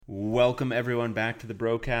Welcome everyone back to the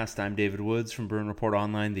broadcast. I'm David Woods from Bruin Report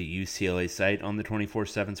Online, the UCLA site on the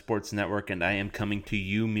 24/7 Sports Network, and I am coming to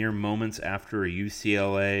you mere moments after a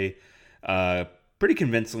UCLA pretty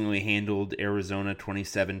convincingly handled Arizona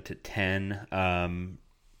 27-10.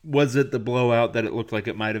 Was it the blowout that it looked like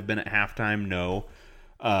it might have been at halftime? No.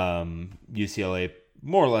 UCLA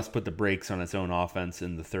more or less put the brakes on its own offense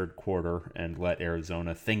in the third quarter and let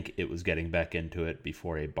Arizona think it was getting back into it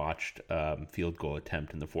before a botched field goal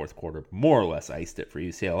attempt in the fourth quarter more or less iced it for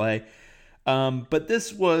UCLA. But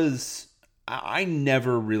this was, I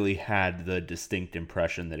never really had the distinct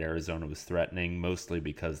impression that Arizona was threatening, mostly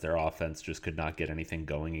because their offense just could not get anything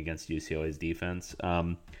going against UCLA's defense.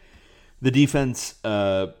 The defense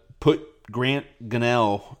put Grant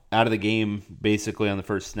Gunnell out of the game basically on the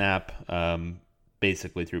first snap,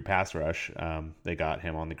 basically through pass rush. They got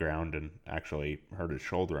him on the ground and actually hurt his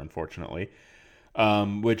shoulder, unfortunately,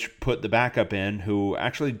 which put the backup in, who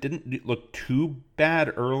actually didn't look too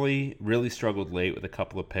bad early, really struggled late with a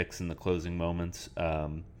couple of picks in the closing moments.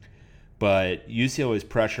 But UCLA's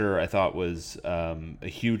pressure, I thought, was a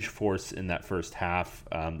huge force in that first half.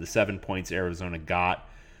 The 7 points Arizona got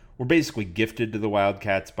were basically gifted to the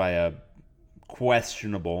Wildcats by a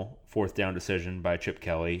questionable fourth down decision by Chip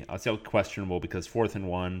Kelly. I'll say questionable because 4th and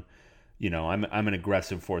 1. You know, I'm an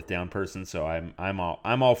aggressive fourth down person, so I'm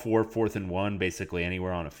all for 4th and 1 basically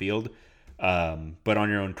anywhere on a field. But on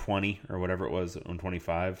your own 20 or whatever it was, on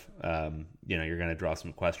 25, you're going to draw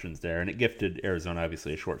some questions there. And it gifted Arizona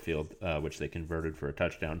obviously a short field, which they converted for a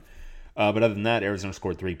touchdown. But other than that, Arizona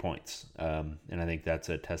scored 3 points. And I think that's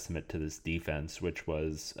a testament to this defense, which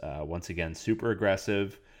was once again super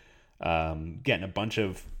aggressive, getting a bunch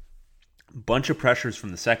of pressures from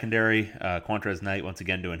the secondary. Quantrez Knight once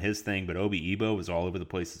again doing his thing, but Obi Ebo was all over the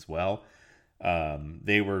place as well.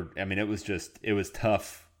 It was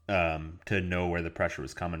tough to know where the pressure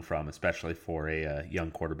was coming from, especially for a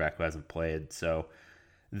young quarterback who hasn't played. So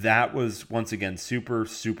that was once again super,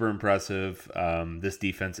 super impressive. This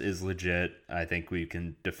defense is legit. I think we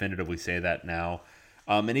can definitively say that now.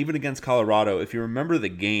 And even against Colorado, if you remember the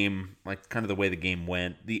game, like kind of the way the game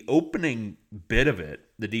went, the opening bit of it,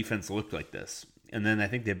 the defense looked like this. And then I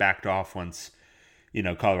think they backed off once,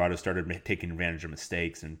 Colorado started taking advantage of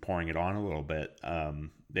mistakes and pouring it on a little bit.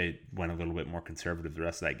 They went a little bit more conservative the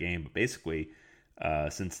rest of that game. But basically,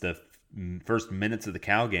 since the first minutes of the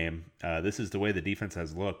Cal game, this is the way the defense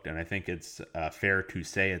has looked. And I think it's fair to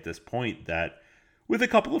say at this point that with a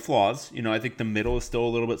couple of flaws, I think the middle is still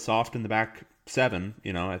a little bit soft in the back seven.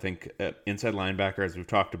 I think inside linebacker, as we've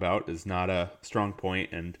talked about, is not a strong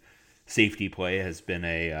point, and safety play has been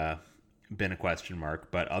a question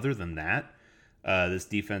mark. But other than that, this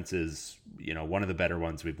defense is one of the better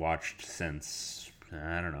ones we've watched since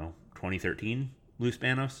 2013, Lou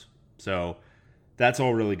Spanos. So that's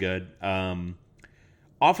all really good.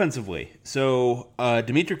 Offensively, so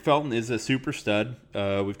Demetric Felton is a super stud.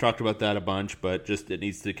 We've talked about that a bunch, but just it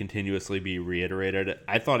needs to continuously be reiterated.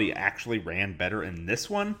 I thought he actually ran better in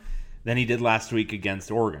this one than he did last week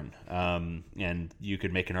against Oregon. And you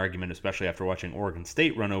could make an argument, especially after watching Oregon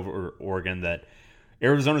State run over Oregon, that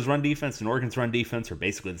Arizona's run defense and Oregon's run defense are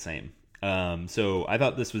basically the same. So I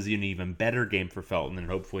thought this was an even better game for Felton, and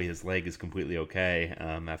hopefully his leg is completely okay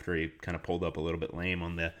after he kind of pulled up a little bit lame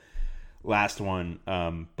on the last one,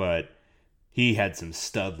 but he had some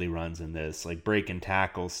studly runs in this, like breaking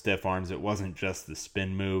tackles, stiff arms. It wasn't just the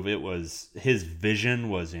spin move. It was, his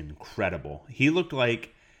vision was incredible. He looked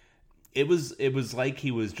like it was like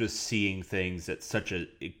he was just seeing things at such a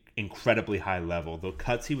incredibly high level. The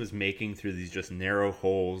cuts he was making through these just narrow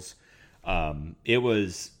holes, it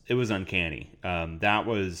was uncanny. That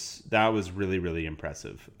was really, really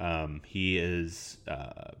impressive. He is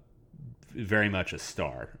very much a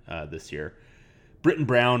star this year. Britton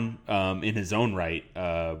Brown, in his own right,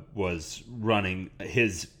 was running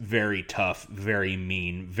his very tough, very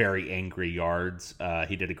mean, very angry yards.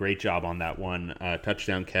 He did a great job on that one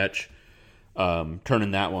touchdown catch,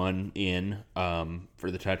 turning that one in for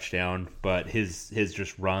the touchdown. But his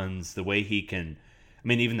just runs, the way he can,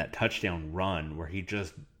 even that touchdown run where he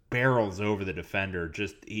just barrels over the defender,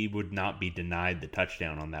 he would not be denied the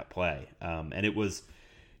touchdown on that play. And it was,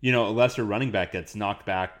 a lesser running back that's knocked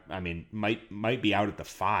back, might be out at the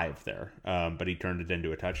 5 there, but he turned it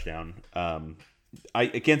into a touchdown. I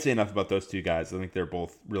can't say enough about those two guys. I think they're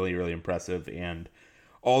both really, really impressive, and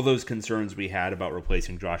all those concerns we had about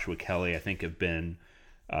replacing Joshua Kelly, I think have been,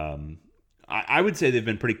 I would say they've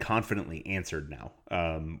been pretty confidently answered now,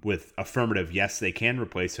 with affirmative, yes, they can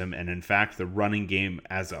replace him, and in fact, the running game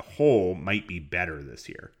as a whole might be better this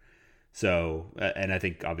year. So, and I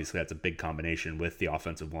think obviously that's a big combination with the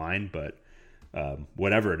offensive line, but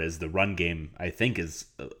whatever it is, the run game, I think, is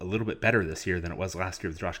a little bit better this year than it was last year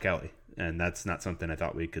with Josh Kelly. And that's not something I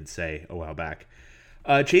thought we could say a while back.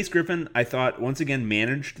 Chase Griffin, I thought, once again,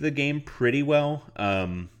 managed the game pretty well.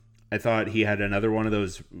 I thought he had another one of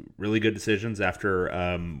those really good decisions after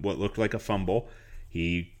what looked like a fumble.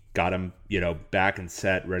 He got him, back and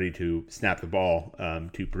set, ready to snap the ball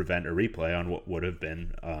to prevent a replay on what would have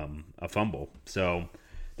been a fumble. So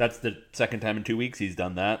that's the second time in 2 weeks he's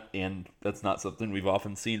done that, and that's not something we've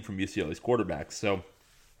often seen from UCLA's quarterbacks. So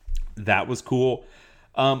that was cool.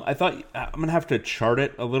 I thought I'm going to have to chart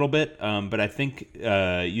it a little bit, but I think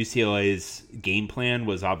UCLA's game plan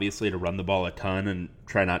was obviously to run the ball a ton and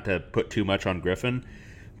try not to put too much on Griffin.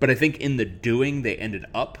 But I think in the doing, they ended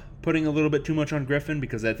up putting a little bit too much on Griffin,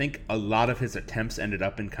 because I think a lot of his attempts ended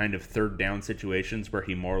up in kind of third down situations where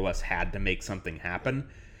he more or less had to make something happen.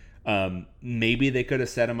 Maybe they could have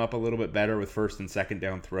set him up a little bit better with first and second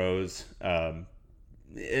down throws.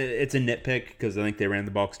 It's a nitpick because I think they ran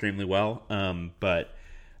the ball extremely well. But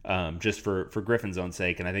just for Griffin's own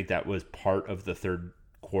sake, and I think that was part of the third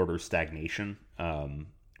quarter stagnation,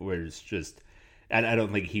 where it's just, and I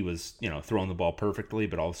don't think he was, throwing the ball perfectly,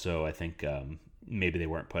 but also I think maybe they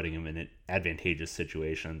weren't putting him in advantageous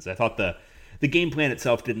situations. I thought the game plan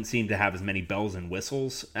itself didn't seem to have as many bells and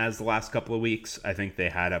whistles as the last couple of weeks. I think they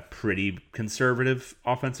had a pretty conservative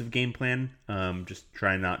offensive game plan, just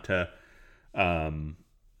trying not to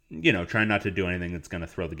trying not to do anything that's going to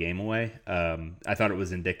throw the game away. I thought it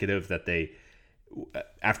was indicative that they,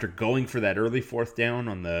 after going for that early fourth down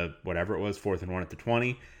on the, whatever it was, 4th and 1 at the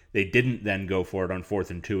 20, they didn't then go for it on 4th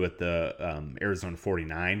and 2 at the Arizona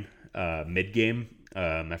 49 mid-game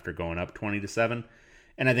after going up 20-7.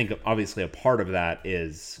 And I think obviously a part of that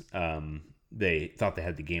is they thought they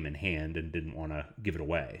had the game in hand and didn't want to give it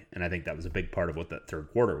away. And I think that was a big part of what that third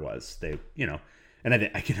quarter was. They, and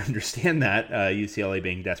I can understand that, UCLA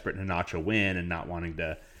being desperate to notch a win and not wanting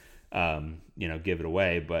to, give it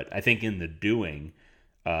away. But I think in the doing,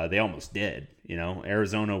 they almost did.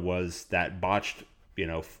 Arizona was that botched,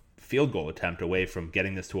 field goal attempt away from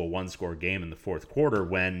getting this to a one-score game in the fourth quarter,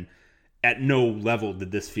 when at no level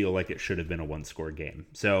did this feel like it should have been a one-score game.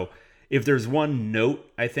 So if there's one note,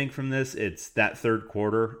 I think, from this, it's that third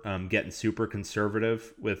quarter, getting super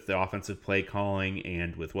conservative with the offensive play calling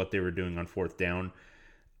and with what they were doing on fourth down.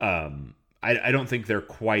 I don't think they're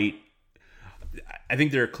quite... I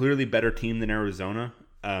think they're a clearly better team than Arizona,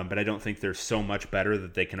 but I don't think they're so much better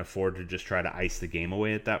that they can afford to just try to ice the game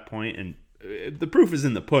away at that point. And the proof is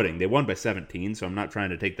in the pudding. They won by 17, so I'm not trying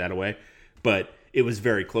to take that away. But it was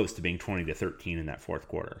very close to being 20-13 in that fourth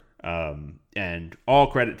quarter. And all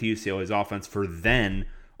credit to UCLA's offense for then,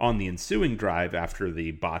 on the ensuing drive after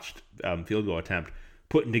the botched field goal attempt,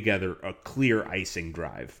 putting together a clear icing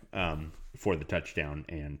drive for the touchdown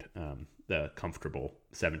and the comfortable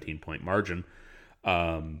 17-point margin.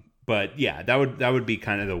 But yeah, that would be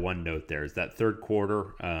kind of the one note there, is that third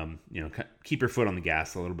quarter, keep your foot on the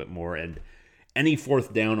gas a little bit more. And any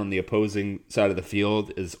fourth down on the opposing side of the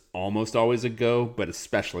field is almost always a go, but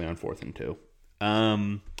especially on 4th and 2.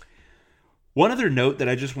 One other note that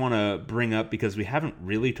I just want to bring up, because we haven't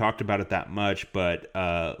really talked about it that much, but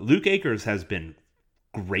Luke Akers has been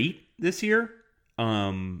great this year.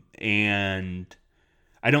 And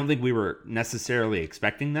I don't think we were necessarily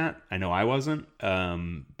expecting that. I know I wasn't,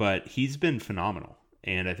 but he's been phenomenal.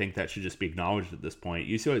 And I think that should just be acknowledged at this point.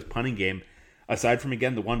 UCLA's punting game, aside from,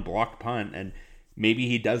 again, the one blocked punt, and maybe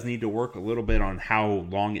he does need to work a little bit on how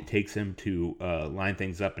long it takes him to line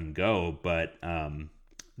things up and go, but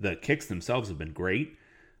the kicks themselves have been great.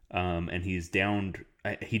 And he downed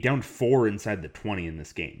 4 inside the 20 in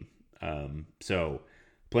this game. So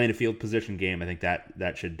playing a field position game, I think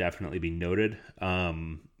that should definitely be noted.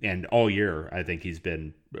 And all year, I think he's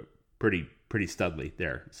been pretty studly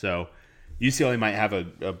there. So UCLA might have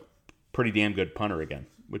a pretty damn good punter again,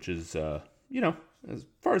 which is, as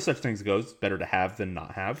far as such things goes, it's better to have than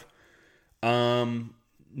not have.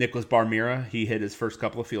 Nicholas Barmira, he hit his first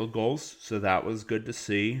couple of field goals, so that was good to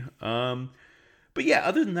see. But yeah,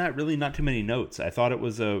 other than that, really not too many notes. I thought it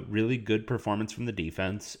was a really good performance from the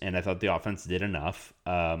defense, and I thought the offense did enough.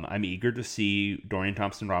 I'm eager to see Dorian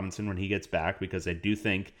Thompson-Robinson when he gets back, because I do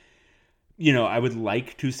think, I would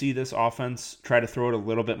like to see this offense try to throw it a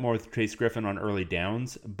little bit more with Chase Griffin on early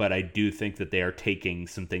downs, but I do think that they are taking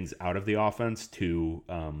some things out of the offense to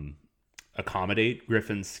accommodate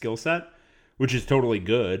Griffin's skill set, which is totally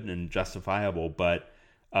good and justifiable, but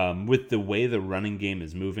with the way the running game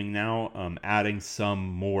is moving now, adding some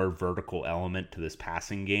more vertical element to this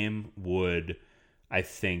passing game would, I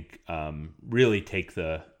think, really take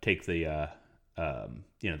the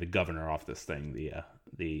governor off this thing,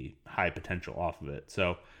 the high potential off of it.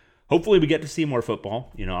 So hopefully we get to see more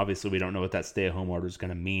football. Obviously we don't know what that stay-at-home order is going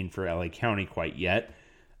to mean for LA County quite yet.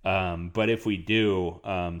 But if we do,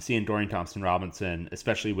 seeing Dorian Thompson-Robinson,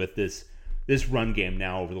 especially with this run game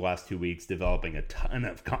now over the last 2 weeks, developing a ton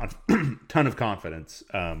of confidence,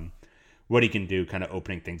 what he can do, kind of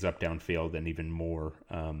opening things up downfield and even more,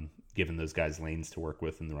 giving those guys lanes to work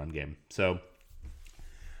with in the run game. So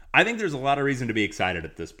I think there's a lot of reason to be excited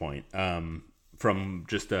at this point. From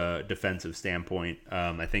just a defensive standpoint,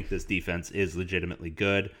 I think this defense is legitimately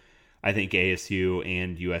good. I think ASU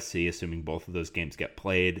and USC, assuming both of those games get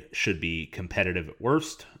played, should be competitive at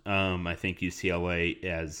worst. I think UCLA,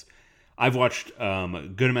 as I've watched a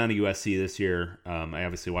good amount of USC this year. I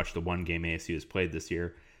obviously watched the one game ASU has played this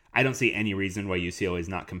year. I don't see any reason why UCLA is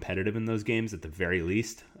not competitive in those games at the very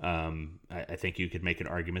least. I think you could make an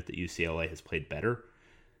argument that UCLA has played better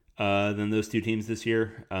than those two teams this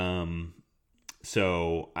year.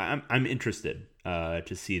 So I'm interested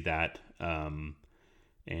to see that.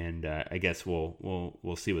 And I guess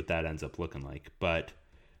we'll see what that ends up looking like. But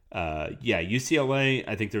UCLA,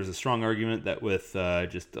 I think there's a strong argument that with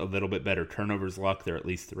just a little bit better turnovers luck, they're at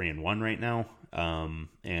least 3-1 right now.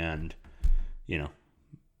 And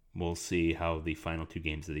we'll see how the final two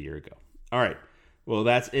games of the year go. All right. Well,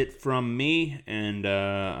 that's it from me, and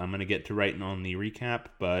I'm going to get to writing on the recap.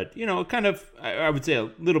 But, kind of, I would say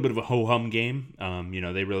a little bit of a ho-hum game.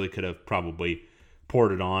 They really could have probably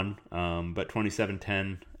poured it on. But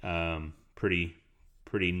 27-10,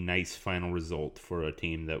 pretty nice final result for a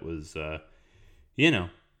team that was,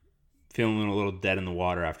 feeling a little dead in the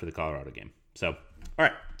water after the Colorado game. So, all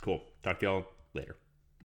right, cool. Talk to y'all later.